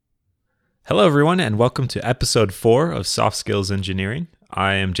Hello, everyone, and welcome to episode 4 of Soft Skills Engineering.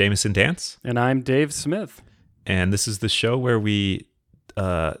 I am Jamison Dance. And I'm Dave Smith. And this is the show where we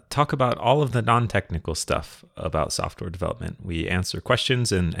talk about all of the non-technical stuff about software development. We answer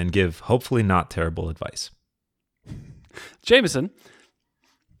questions and give hopefully not terrible advice. Jamison,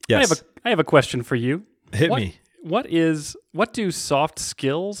 yes. I have a question for you. Hit me. What do soft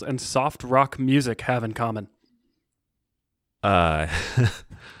skills and soft rock music have in common?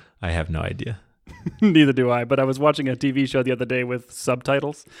 I have no idea. Neither do I, but I was watching a TV show the other day with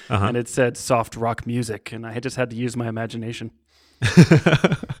subtitles, and it said soft rock music, and I just had to use my imagination.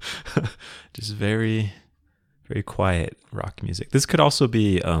 Just very, very quiet rock music. This could also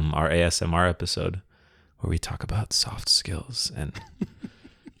be our ASMR episode where we talk about soft skills and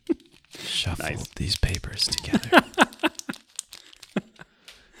shuffle these papers together.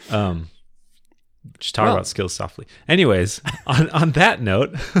 Just talk about skills softly. Anyways, on that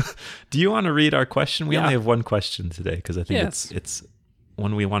note, do you want to read our question? We only have one question today because I think it's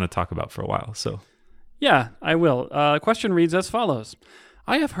one we want to talk about for a while. So, yeah, I will. The question reads as follows.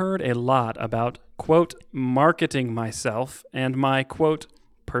 I have heard a lot about, quote, marketing myself and my, quote,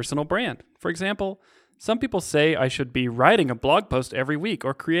 personal brand. For example, some people say I should be writing a blog post every week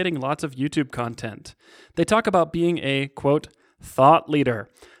or creating lots of YouTube content. They talk about being a, quote, thought leader.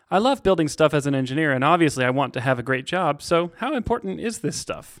 I love building stuff as an engineer, and obviously I want to have a great job, so how important is this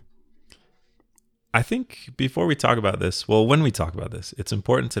stuff? I think before we talk about this, when we talk about this, it's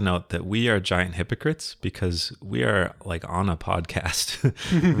important to note that we are giant hypocrites because we are like on a podcast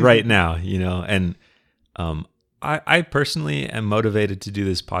right now, and I personally am motivated to do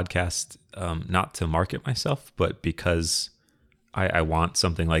this podcast not to market myself, but because I want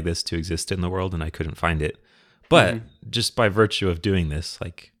something like this to exist in the world and I couldn't find it. But just by virtue of doing this,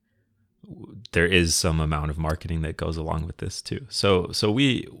 like, there is some amount of marketing that goes along with this too. So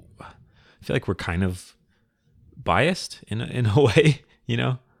we feel like we're kind of biased in a way,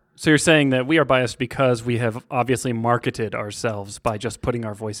 So you're saying that we are biased because we have obviously marketed ourselves by just putting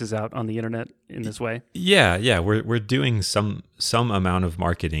our voices out on the internet in this way? Yeah. We're doing some amount of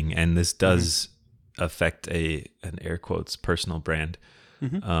marketing, and this does affect an air quotes personal brand.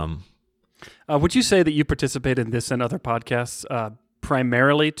 Would you say that you participate in this and other podcasts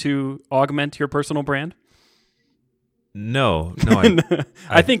primarily to augment your personal brand? No.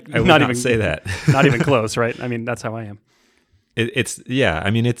 I think I would not say that. Not even close, right? I mean, that's how I am. It's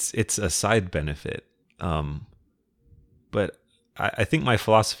a side benefit. But I think my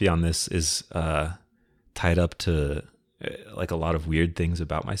philosophy on this is tied up to like a lot of weird things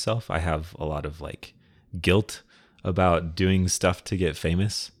about myself. I have a lot of like guilt about doing stuff to get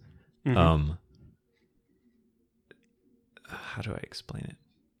famous. How do I explain it?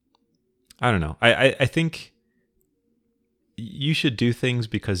 I don't know. I think you should do things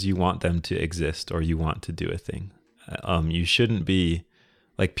because you want them to exist or you want to do a thing. You shouldn't be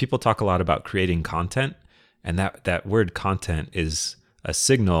like, people talk a lot about creating content, and that word content is a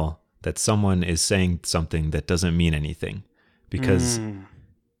signal that someone is saying something that doesn't mean anything. Because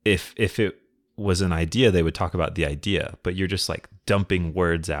if it was an idea, they would talk about the idea, but you're just like dumping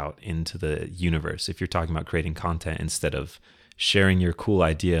words out into the universe if you're talking about creating content instead of sharing your cool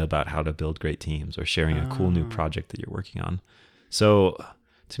idea about how to build great teams or sharing a cool new project that you're working on. So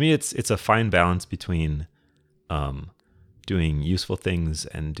to me, it's a fine balance between doing useful things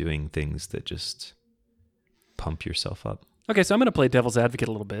and doing things that just pump yourself up. Okay, so I'm going to play devil's advocate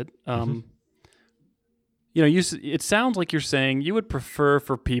a little bit. It sounds like you're saying you would prefer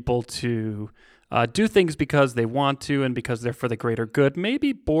for people to do things because they want to and because they're for the greater good,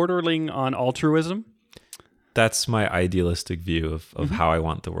 maybe bordering on altruism. That's my idealistic view of how I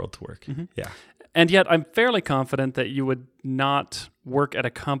want the world to work. Yeah. And yet I'm fairly confident that you would not work at a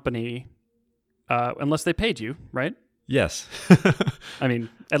company unless they paid you, right? Yes. I mean,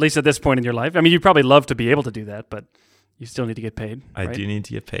 at least at this point in your life. I mean, you'd probably love to be able to do that, but you still need to get paid. I do need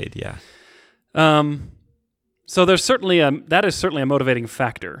to get paid, yeah. So there's that is certainly a motivating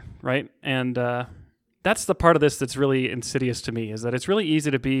factor, right? And that's the part of this that's really insidious to me, is that it's really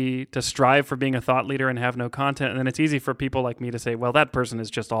easy to strive for being a thought leader and have no content, and then it's easy for people like me to say, well, that person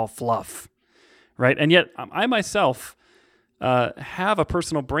is just all fluff, right? And yet I myself have a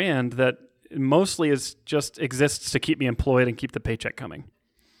personal brand that mostly exists to keep me employed and keep the paycheck coming.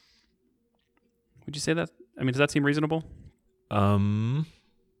 Would you say that? I mean, does that seem reasonable? So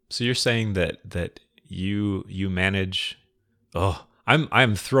you're saying that you manage.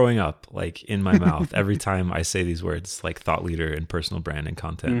 I'm throwing up like in my mouth every time I say these words, like thought leader and personal brand and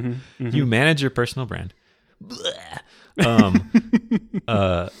content. You manage your personal brand,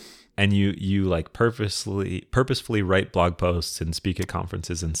 and you like purposefully write blog posts and speak at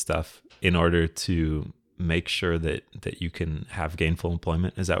conferences and stuff in order to make sure that you can have gainful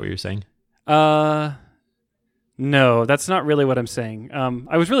employment. Is that what you're saying? No, that's not really what I'm saying.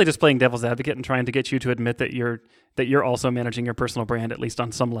 I was really just playing devil's advocate and trying to get you to admit that you're also managing your personal brand, at least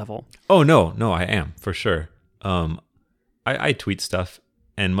on some level. Oh, no, I am, for sure. I tweet stuff,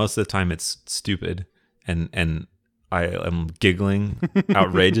 and most of the time it's stupid, and I am giggling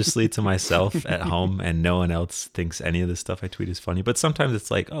outrageously to myself at home, and no one else thinks any of the stuff I tweet is funny. But sometimes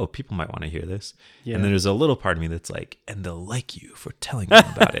it's like, oh, people might want to hear this. Yeah. And then there's a little part of me that's like, and they'll like you for telling them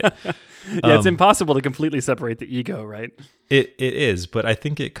about it. Yeah, it's impossible to completely separate the ego, right? It is, but I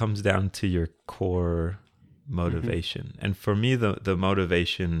think it comes down to your core motivation. And for me, the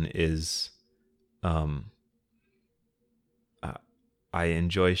motivation is I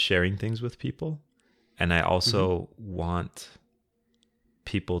enjoy sharing things with people. And I also want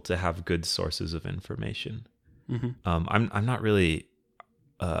people to have good sources of information. I'm not really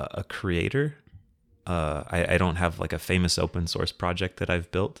a creator. I don't have like a famous open source project that I've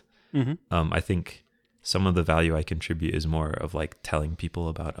built. I think some of the value I contribute is more of like telling people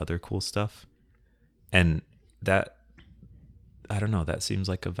about other cool stuff. And that, I don't know, that seems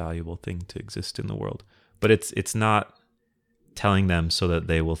like a valuable thing to exist in the world. But it's not telling them so that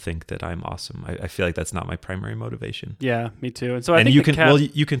they will think that I'm awesome. I feel like that's not my primary motivation. Yeah, me too. And so I think you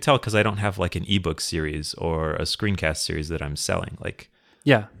can tell because I don't have like an ebook series or a screencast series that I'm selling. Like,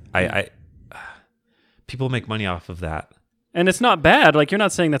 yeah, I people make money off of that, and it's not bad. Like, you're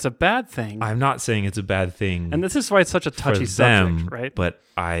not saying that's a bad thing. I'm not saying it's a bad thing, and this is why it's such a touchy subject, right? But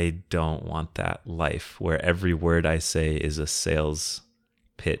I don't want that life where every word I say is a sales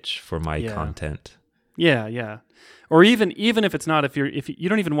pitch for my content. Yeah. Or even if it's not, if you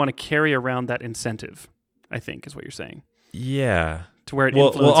don't even want to carry around that incentive, I think is what you're saying. Yeah. To where it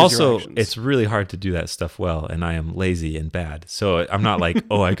influences your also, actions. it's really hard to do that stuff well, and I am lazy and bad. So I'm not like,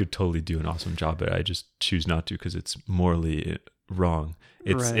 oh, I could totally do an awesome job, but I just choose not to because it's morally wrong.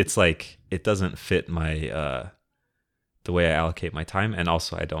 It's like it doesn't fit my the way I allocate my time, and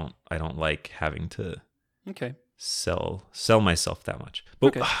also I don't like having to sell myself that much.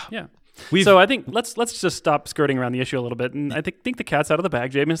 But yeah. So I think let's just stop skirting around the issue a little bit, and I think the cat's out of the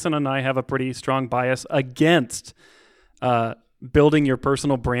bag. Jamison and I have a pretty strong bias against building your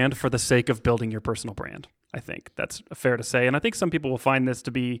personal brand for the sake of building your personal brand. I think that's fair to say, and I think some people will find this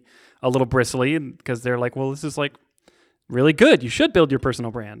to be a little bristly because they're like, "Well, this is like really good. You should build your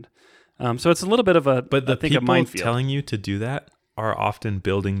personal brand." So it's a little bit of a people telling you to do that are often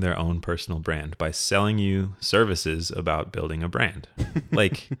building their own personal brand by selling you services about building a brand,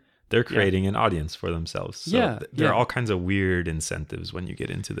 like. They're creating an audience for themselves. So there are all kinds of weird incentives when you get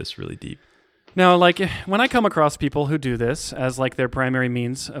into this really deep. Now, like when I come across people who do this as like their primary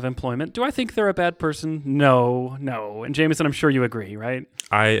means of employment, do I think they're a bad person? No. And Jamison, I'm sure you agree, right?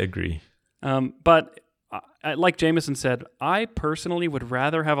 I agree. But like Jamison said, I personally would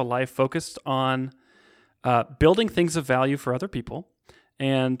rather have a life focused on building things of value for other people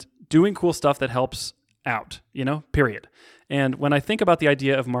and doing cool stuff that helps out, period. And when I think about the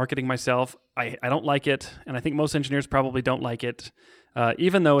idea of marketing myself, I don't like it, and I think most engineers probably don't like it,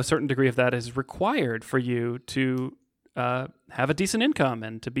 even though a certain degree of that is required for you to have a decent income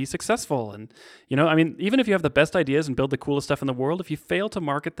and to be successful. And, even if you have the best ideas and build the coolest stuff in the world, if you fail to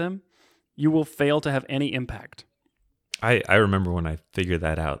market them, you will fail to have any impact. I remember when I figured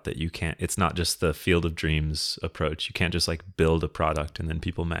that out, that you can't, it's not just the field of dreams approach. You can't just like build a product and then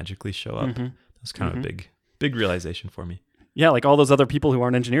people magically show up. That's kind of a big realization for me. Yeah, like all those other people who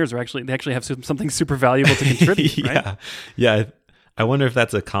aren't engineers they actually have something super valuable to contribute, right? Yeah. I wonder if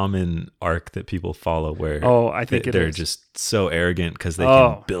that's a common arc that people follow where I think they're just so arrogant because they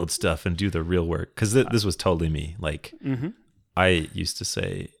can build stuff and do the real work. Because this was totally me. Like, I used to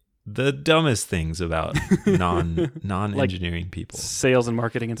say the dumbest things about non-engineering like people. Sales and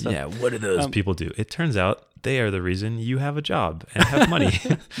marketing and stuff. Yeah, what do those people do? It turns out they are the reason you have a job and have money.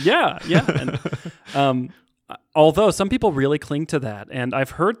 Yeah. And, although some people really cling to that, and I've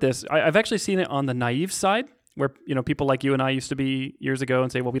heard this, I've actually seen it on the naive side, where people like you and I used to be years ago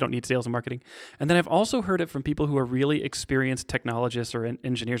and say, well, we don't need sales and marketing. And then I've also heard it from people who are really experienced technologists or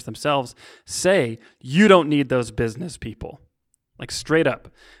engineers themselves say, you don't need those business people, like straight up.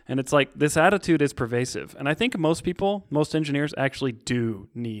 And it's like this attitude is pervasive. And I think most engineers actually do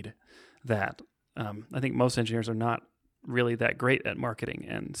need that. I think most engineers are not really that great at marketing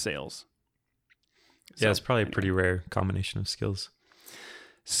and sales. Yeah, it's probably a pretty rare combination of skills.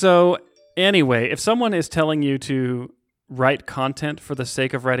 So anyway, if someone is telling you to write content for the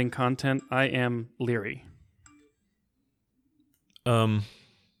sake of writing content, I am leery.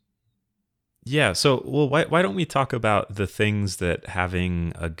 Yeah. So, well, why don't we talk about the things that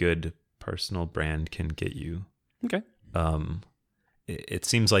having a good personal brand can get you? Okay. It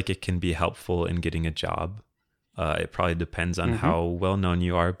seems like it can be helpful in getting a job. It probably depends on how well known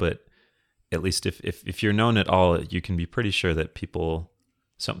you are, but at least if you're known at all, you can be pretty sure that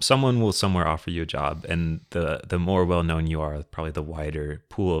someone will somewhere offer you a job, and the more well known you are, probably the wider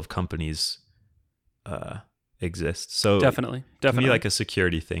pool of companies exists. So Definitely. it can be like a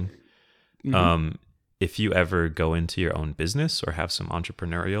security thing. If you ever go into your own business or have some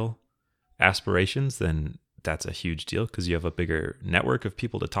entrepreneurial aspirations, then that's a huge deal because you have a bigger network of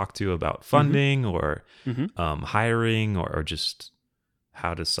people to talk to about funding or hiring or just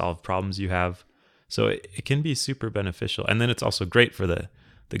how to solve problems you have. So it can be super beneficial. And then it's also great for the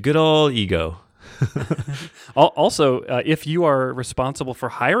good old ego. Also, if you are responsible for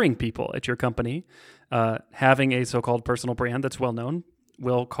hiring people at your company, having a so-called personal brand that's well known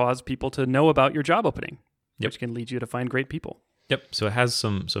will cause people to know about your job opening, which can lead you to find great people. Yep. So it has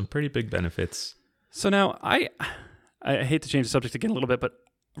some pretty big benefits. So now I hate to change the subject again a little bit, but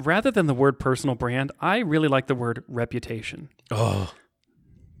rather than the word personal brand, I really like the word reputation. Oh,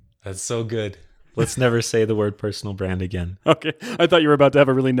 that's so good. Let's never say the word personal brand again. Okay. I thought you were about to have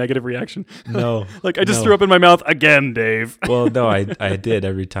a really negative reaction. No. Like I just threw up in my mouth again, Dave. Well, no, I did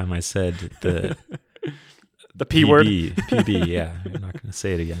every time I said the P word. PB, yeah. I'm not going to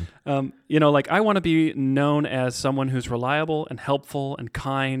say it again. Like I want to be known as someone who's reliable and helpful and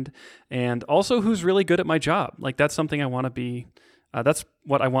kind and also who's really good at my job. Like that's something I want to be. That's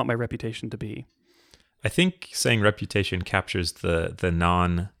what I want my reputation to be. I think saying reputation captures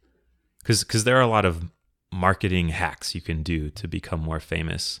the because there are a lot of marketing hacks you can do to become more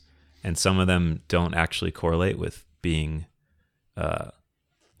famous, and some of them don't actually correlate with being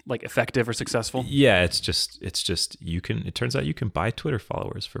like effective or successful. Yeah, it's just it turns out you can buy Twitter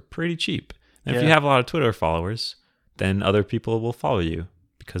followers for pretty cheap. And if you have a lot of Twitter followers, then other people will follow you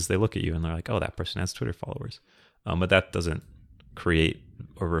because they look at you and they're like, oh, that person has Twitter followers. But that doesn't create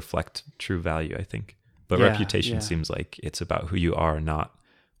or reflect true value, I think. But reputation seems like it's about who you are, not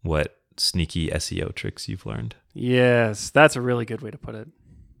what sneaky SEO tricks you've learned. Yes, that's a really good way to put it.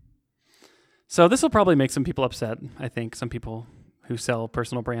 So this will probably make some people upset. I think some people who sell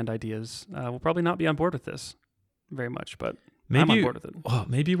personal brand ideas will probably not be on board with this very much, but I'm on board with it. Well,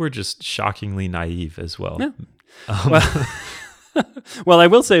 maybe we're just shockingly naive as well. Yeah. Well, I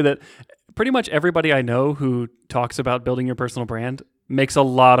will say that pretty much everybody I know who talks about building your personal brand makes a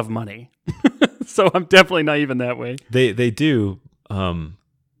lot of money. So I'm definitely naive in that way. They do. How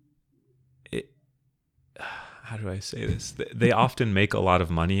do I say this? They often make a lot of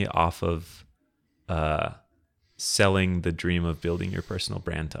money off of selling the dream of building your personal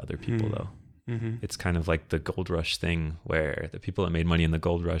brand to other people, though. Mm-hmm. It's kind of like the gold rush thing where the people that made money in the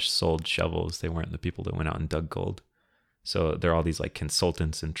gold rush sold shovels. They weren't the people that went out and dug gold. So there are all these like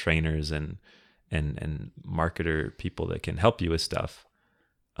consultants and trainers and marketer people that can help you with stuff.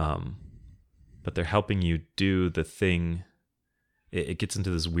 But they're helping you do the thing. It gets into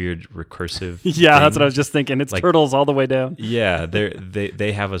this weird recursive thing. That's what I was just thinking. It's like, turtles all the way down. Yeah,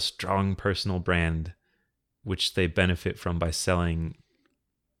 they have a strong personal brand, which they benefit from by selling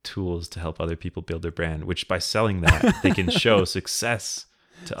tools to help other people build their brand, which by selling that, they can show success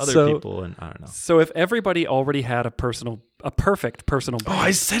to other people. And I don't know. So if everybody already had a perfect personal brand. Oh,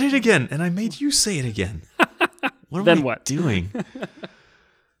 I said it again, and I made you say it again. What am I doing?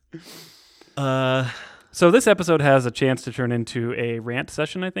 So this episode has a chance to turn into a rant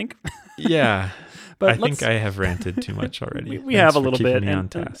session, I think. Yeah. But I think I have ranted too much already. We have a little bit. Me on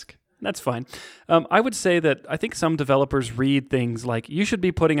task. That's fine. I would say that I think some developers read things like, you should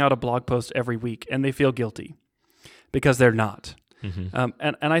be putting out a blog post every week, and they feel guilty because they're not. Mm-hmm.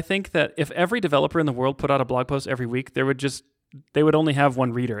 And I think that if every developer in the world put out a blog post every week, they would only have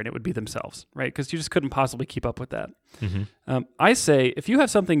one reader, and it would be themselves, right? Because you just couldn't possibly keep up with that. Mm-hmm. I say, if you have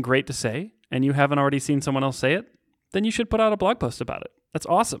something great to say and you haven't already seen someone else say it, then you should put out a blog post about it. That's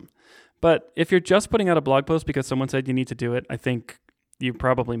awesome. But if you're just putting out a blog post because someone said you need to do it, I think you're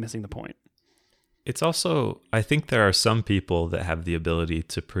probably missing the point. It's also, I think there are some people that have the ability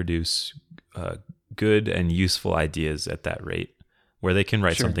to produce good and useful ideas at that rate, where they can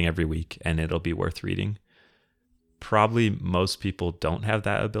write something every week and it'll be worth reading. Probably most people don't have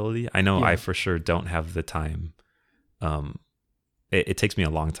that ability. I know I for sure don't have the time. It takes me a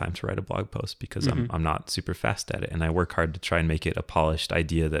long time to write a blog post because I'm not super fast at it, and I work hard to try and make it a polished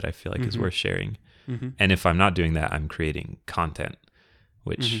idea that I feel like is worth sharing. Mm-hmm. And if I'm not doing that, I'm creating content,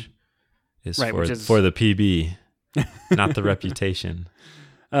 which is for the PB, not the reputation.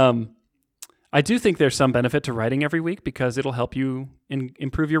 I do think there's some benefit to writing every week because it'll help you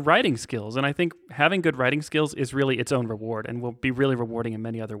improve your writing skills. And I think having good writing skills is really its own reward and will be really rewarding in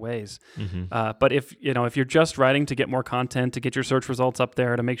many other ways. But if you're just writing to get more content, to get your search results up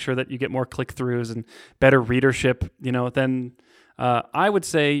there, to make sure that you get more click-throughs and better readership, then I would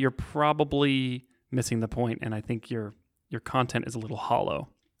say you're probably missing the point, and I think your content is a little hollow.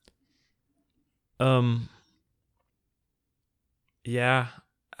 Yeah.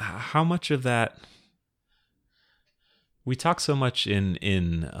 How much of that? We talk so much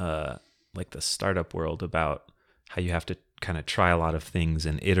in like the startup world about how you have to kind of try a lot of things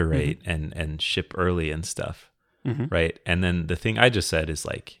and iterate and ship early and stuff, right? And then the thing I just said is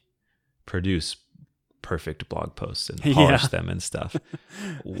like produce perfect blog posts and polish them and stuff.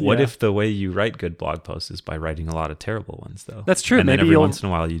 What if the way you write good blog posts is by writing a lot of terrible ones, though? That's true. And maybe then every once in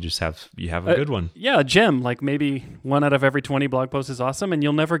a while you just have a good one. Yeah, a gem. Like maybe 1 out of every 20 blog posts is awesome, and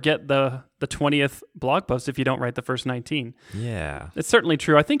you'll never get the 20th blog post if you don't write the first 19. Yeah. It's certainly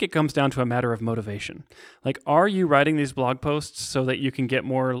true. I think it comes down to a matter of motivation. Like, are you writing these blog posts so that you can get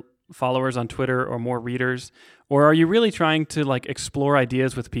more followers on Twitter or more readers? Or are you really trying to like explore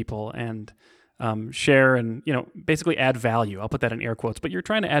ideas with people and share and, basically add value? I'll put that in air quotes, but you're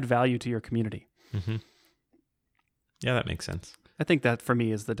trying to add value to your community. Yeah, that makes sense. I think that for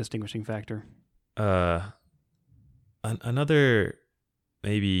me is the distinguishing factor. Another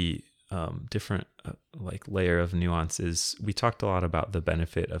maybe different like layer of nuance is we talked a lot about the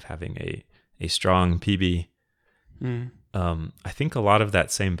benefit of having a strong PB. I think a lot of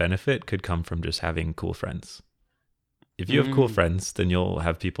that same benefit could come from just having cool friends. If you have cool friends, then you'll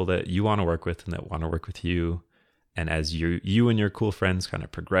have people that you want to work with and that want to work with you. And as you and your cool friends kind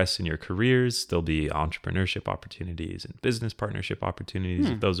of progress in your careers, there'll be entrepreneurship opportunities and business partnership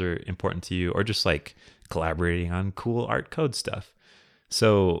opportunities if those are important to you, or just like collaborating on cool art code stuff.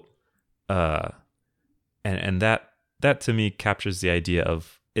 So, and that to me captures the idea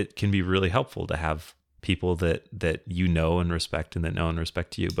of it can be really helpful to have people that you know and respect and that know and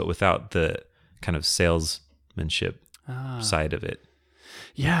respect you, but without the kind of salesmanship side of it.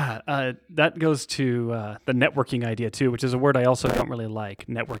 Yeah, that goes to the networking idea too, which is a word I also don't really like.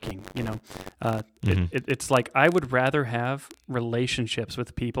 Networking, it's like I would rather have relationships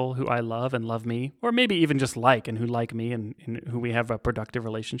with people who I love and love me, or maybe even just like and who like me and who we have a productive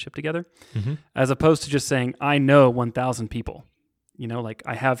relationship together, as opposed to just saying I know 1,000 people. Like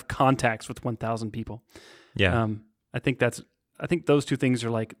I have contacts with 1,000 people. Yeah, I think those two things are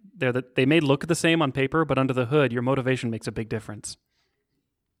like they may look the same on paper, but under the hood, your motivation makes a big difference.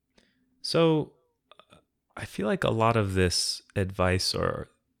 So I feel like a lot of this advice or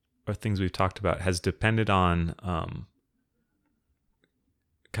things we've talked about has depended on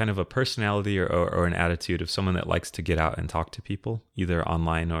kind of a personality or an attitude of someone that likes to get out and talk to people, either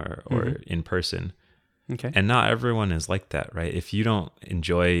online or in person. Okay. And not everyone is like that, right? If you don't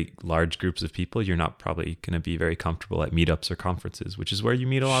enjoy large groups of people, you're not probably going to be very comfortable at meetups or conferences, which is where you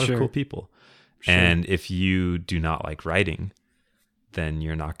meet a lot of cool people. Sure. And if you do not like writing, then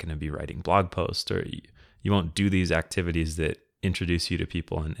you're not going to be writing blog posts, or you won't do these activities that introduce you to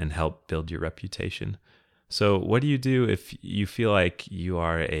people and help build your reputation. So what do you do if you feel like you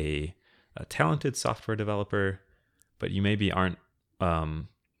are a talented software developer, but you maybe aren't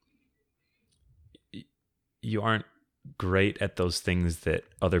great at those things that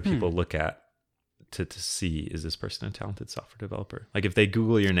other people look at to see, is this person a talented software developer? Like if they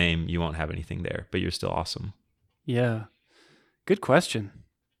Google your name, you won't have anything there, but you're still awesome. Yeah. Good question.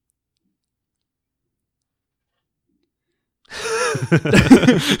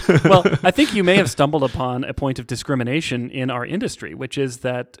 Well, I think you may have stumbled upon a point of discrimination in our industry, which is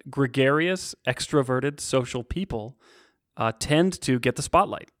that gregarious, extroverted, social people tend to get the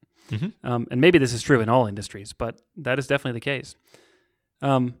spotlight. And maybe this is true in all industries, but that is definitely the case.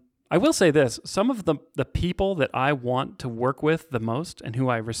 I will say this. Some of the people that I want to work with the most and who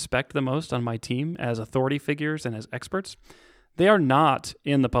I respect the most on my team as authority figures and as experts, they are not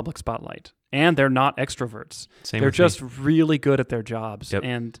in the public spotlight, and they're not extroverts. They're just really good at their jobs,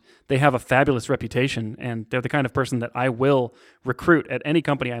 and they have a fabulous reputation, and they're the kind of person that I will recruit at any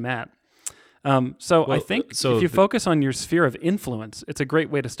company I'm at. I think if you focus on your sphere of influence, it's a great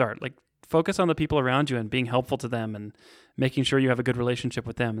way to start. Like, focus on the people around you and being helpful to them and making sure you have a good relationship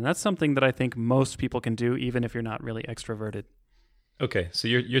with them. And that's something that I think most people can do, even if you're not really extroverted. Okay, so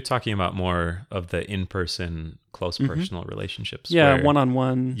you're talking about more of the in-person, close personal relationships. Yeah,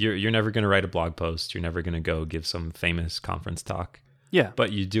 one-on-one. You're never going to write a blog post. You're never going to go give some famous conference talk. Yeah.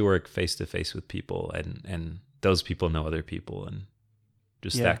 But you do work face-to-face with people, and those people know other people, and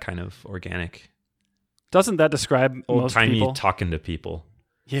just that kind of organic. Doesn't that describe most people? Old-timey talking to people.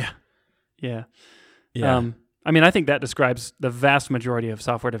 Yeah. Yeah. Yeah. I mean, I think that describes the vast majority of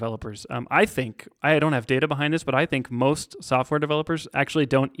software developers. I think, I don't have data behind this, but I think most software developers actually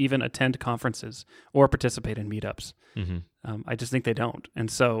don't even attend conferences or participate in meetups. I just think they don't.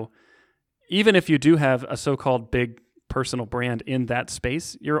 And so even if you do have a so-called big personal brand in that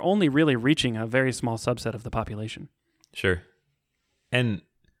space, you're only really reaching a very small subset of the population. Sure. And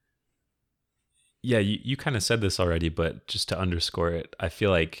yeah, you kind of said this already, but just to underscore it, I feel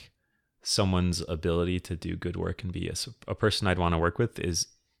like someone's ability to do good work and be a person I'd want to work with is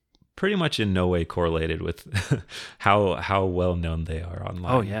pretty much in no way correlated with how well known they are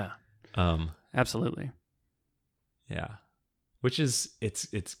online. Oh yeah. Absolutely. Yeah. Which is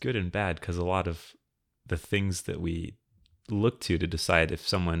it's good and bad, because a lot of the things that we look to decide if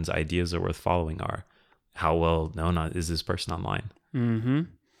someone's ideas are worth following are how well known is this person online. Mm-hmm.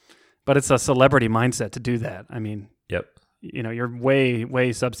 But it's a celebrity mindset to do that. I mean, yep. You're way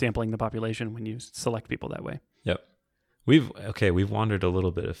subsampling the population when you select people that way. Yep. We've wandered a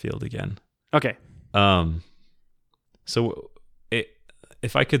little bit afield again. Okay. So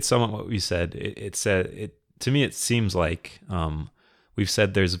if I could sum up what we said, to me it seems like we've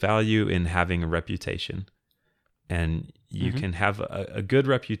said there's value in having a reputation, and you can have a good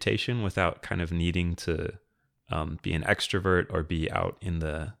reputation without kind of needing to be an extrovert or be out in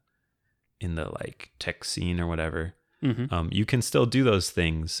the like tech scene or whatever. You can still do those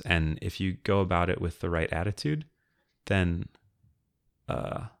things, and if you go about it with the right attitude, then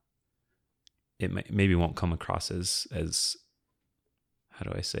it maybe won't come across as how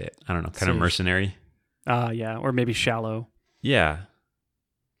do I say it? I don't know, kind of mercenary. Yeah, or maybe shallow. Yeah.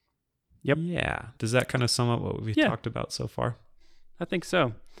 Yep. Yeah. Does that kind of sum up what we've talked about so far? I think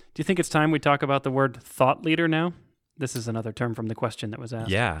so. Do you think it's time we talk about the word thought leader now? This is another term from the question that was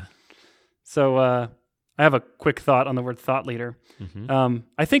asked. Yeah. So I have a quick thought on the word thought leader.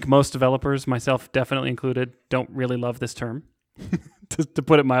 I think most developers, myself definitely included, don't really love this term, to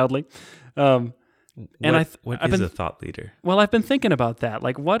put it mildly. What is a thought leader? Well, I've been thinking about that.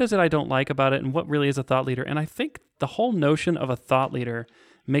 Like, what is it I don't like about it, and what really is a thought leader? And I think the whole notion of a thought leader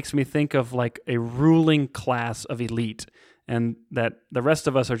makes me think of like a ruling class of elite, and that the rest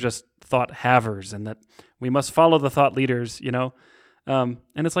of us are just thought havers, and that we must follow the thought leaders, And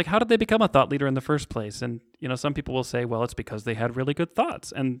it's like, how did they become a thought leader in the first place? And, some people will say, well, it's because they had really good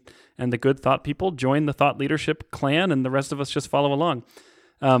thoughts, and the good thought people join the thought leadership clan, and the rest of us just follow along.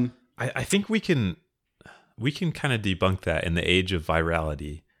 I think we can kind of debunk that in the age of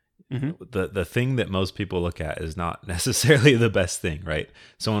virality. The thing that most people look at is not necessarily the best thing, right?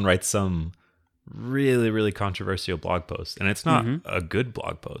 Someone writes some really, really controversial blog post, and it's not a good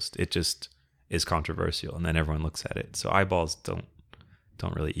blog post. It just is controversial, and then everyone looks at it. So eyeballs don't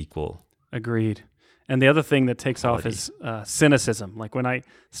really equal. Agreed. And the other thing that takes off is cynicism. Like when I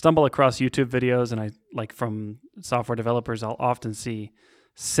stumble across YouTube videos, and I like from software developers, I'll often see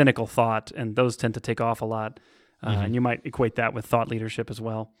cynical thought, and those tend to take off a lot. And you might equate that with thought leadership as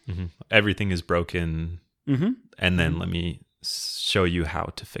well. Everything is broken, and then let me show you how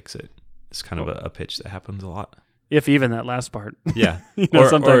to fix it. It's kind of a pitch that happens a lot. If even that last part. Yeah.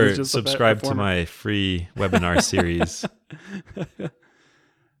 Sometimes or it's just subscribe to my free webinar series.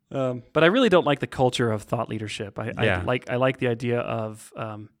 But I really don't like the culture of thought leadership. I like the idea of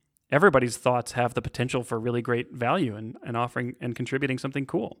everybody's thoughts have the potential for really great value and offering and contributing something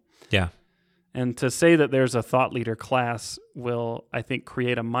cool. Yeah. And to say that there's a thought leader class will, I think,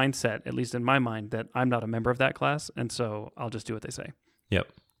 create a mindset, at least in my mind, that I'm not a member of that class, and so I'll just do what they say. Yep.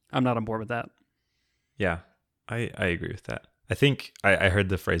 I'm not on board with that. Yeah, I agree with that. I think I heard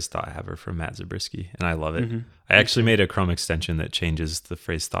the phrase thought haver from Matt Zabriskie, and I love it. I actually made a Chrome extension that changes the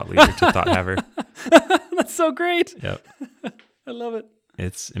phrase thought leader to thought haver. That's so great. Yep. I love it.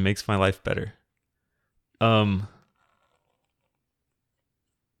 It makes my life better.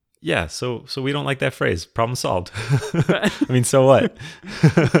 Yeah, so we don't like that phrase. Problem solved. I mean, so what?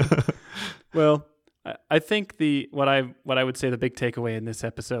 Well, I think what I would say the big takeaway in this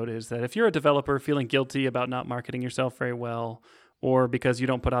episode is that if you're a developer feeling guilty about not marketing yourself very well, or because you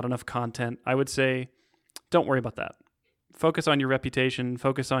don't put out enough content, I would say don't worry about that. Focus on your reputation.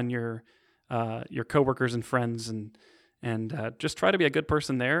 Focus on your coworkers and friends, and just try to be a good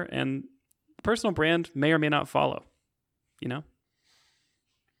person there. And the personal brand may or may not follow.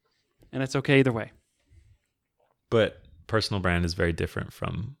 And it's okay either way. But personal brand is very different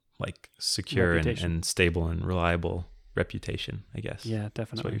from like secure and stable and reliable reputation, I guess. Yeah,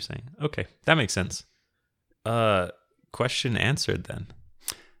 definitely. That's what you're saying. Okay, that makes sense. Question answered then.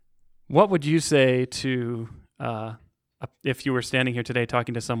 What would you say to if you were standing here today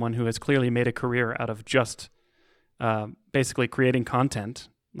talking to someone who has clearly made a career out of just basically creating content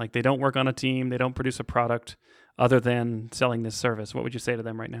Like they don't work on a team, they don't produce a product other than selling this service, what would you say to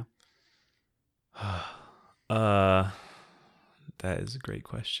them right now? That is a great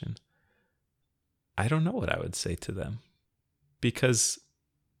question. I don't know what I would say to them, because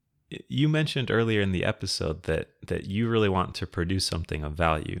you mentioned earlier in the episode that you really want to produce something of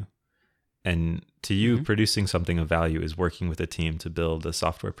value. And to you, producing something of value is working with a team to build a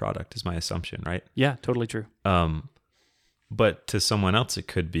software product, is my assumption, right? Yeah, totally true. But to someone else, it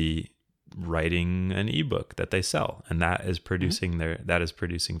could be writing an ebook that they sell, and that is producing that is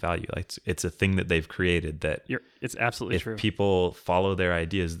producing value. Like it's a thing that they've created that it's absolutely true. If people follow their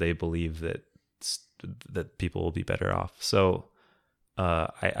ideas, they believe that people will be better off. So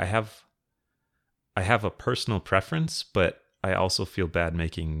I have a personal preference, but I also feel bad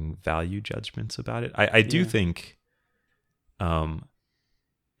making value judgments about it. I do think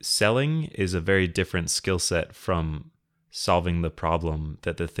selling is a very different skill set from solving the problem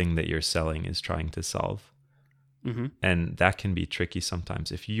that the thing that you're selling is trying to solve. And that can be tricky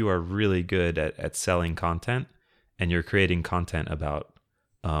sometimes. If you are really good at selling content and you're creating content about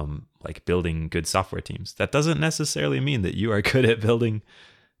like building good software teams, that doesn't necessarily mean that you are good at building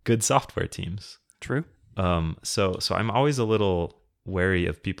good software teams. True. So I'm always a little wary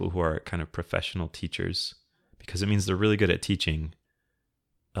of people who are kind of professional teachers, because it means they're really good at teaching.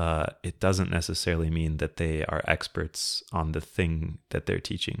 It doesn't necessarily mean that they are experts on the thing that they're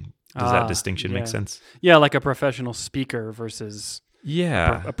teaching. Does that distinction make sense? Yeah, like a professional speaker versus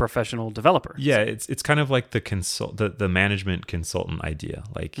a professional developer. Yeah, it's kind of like the management consultant idea.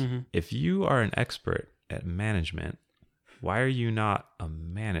 Like if you are an expert at management, why are you not a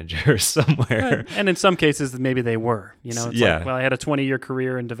manager somewhere? And in some cases, maybe they were. It's like, well, I had a 20-year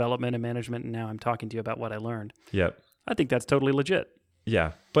career in development and management, and now I'm talking to you about what I learned. Yep. I think that's totally legit.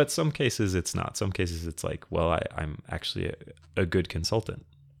 Yeah, but some cases it's not. Some cases it's like, well, I'm actually a good consultant,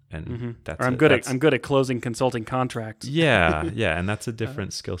 and that's. Or I'm good at closing consulting contracts. Yeah, and that's a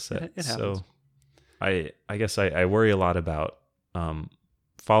different skill set. It happens. So, I guess I worry a lot about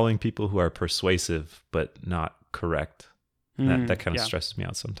following people who are persuasive but not correct. That kind of stresses me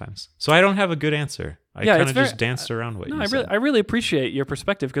out sometimes. So I don't have a good answer. I kind of just danced around what you said. I really appreciate your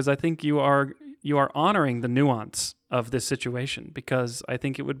perspective, because I think you are honoring the nuance of this situation, because I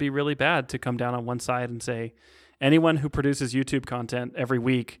think it would be really bad to come down on one side and say anyone who produces YouTube content every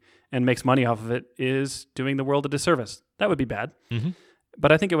week and makes money off of it is doing the world a disservice. That would be bad.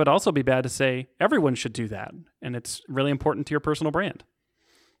 But I think it would also be bad to say everyone should do that, and it's really important to your personal brand.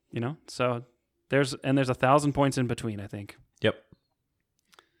 So there's 1,000 points in between, I think. Yep.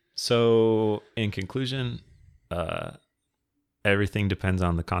 So in conclusion, everything depends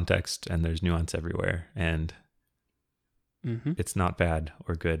on the context, and there's nuance everywhere, and it's not bad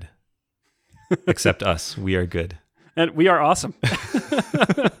or good. Except us. We are good. And we are awesome.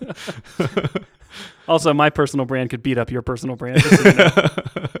 Also, my personal brand could beat up your personal brand.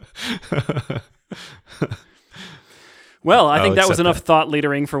 Well, I think that was enough thought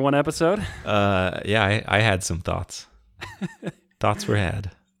leadering for one episode. Yeah, I had some thoughts. Thoughts were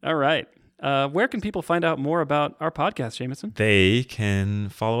had. All right. Where can people find out more about our podcast, Jamison? They can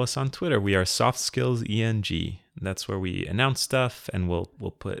follow us on Twitter. We are Soft Skills ENG. That's where we announce stuff, and we'll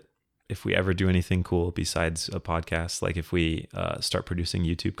put, if we ever do anything cool besides a podcast, like if we start producing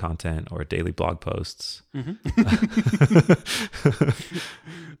YouTube content or daily blog posts, then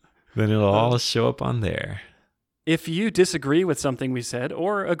it'll all show up on there. If you disagree with something we said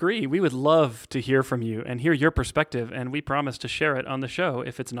or agree, we would love to hear from you and hear your perspective, and we promise to share it on the show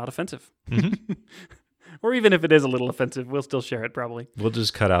if it's not offensive. Or even if it is a little offensive, we'll still share it probably. We'll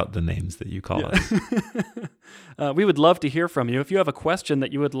just cut out the names that you call us. We would love to hear from you. If you have a question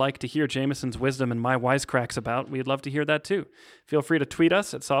that you would like to hear Jamison's wisdom and my wisecracks about, we'd love to hear that too. Feel free to tweet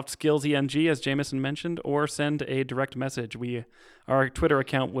us at SoftSkillsENG, as Jamison mentioned, or send a direct message. Our Twitter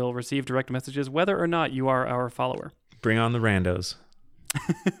account will receive direct messages whether or not you are our follower. Bring on the randos.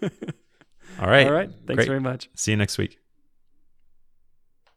 All right. Thanks very much. See you next week.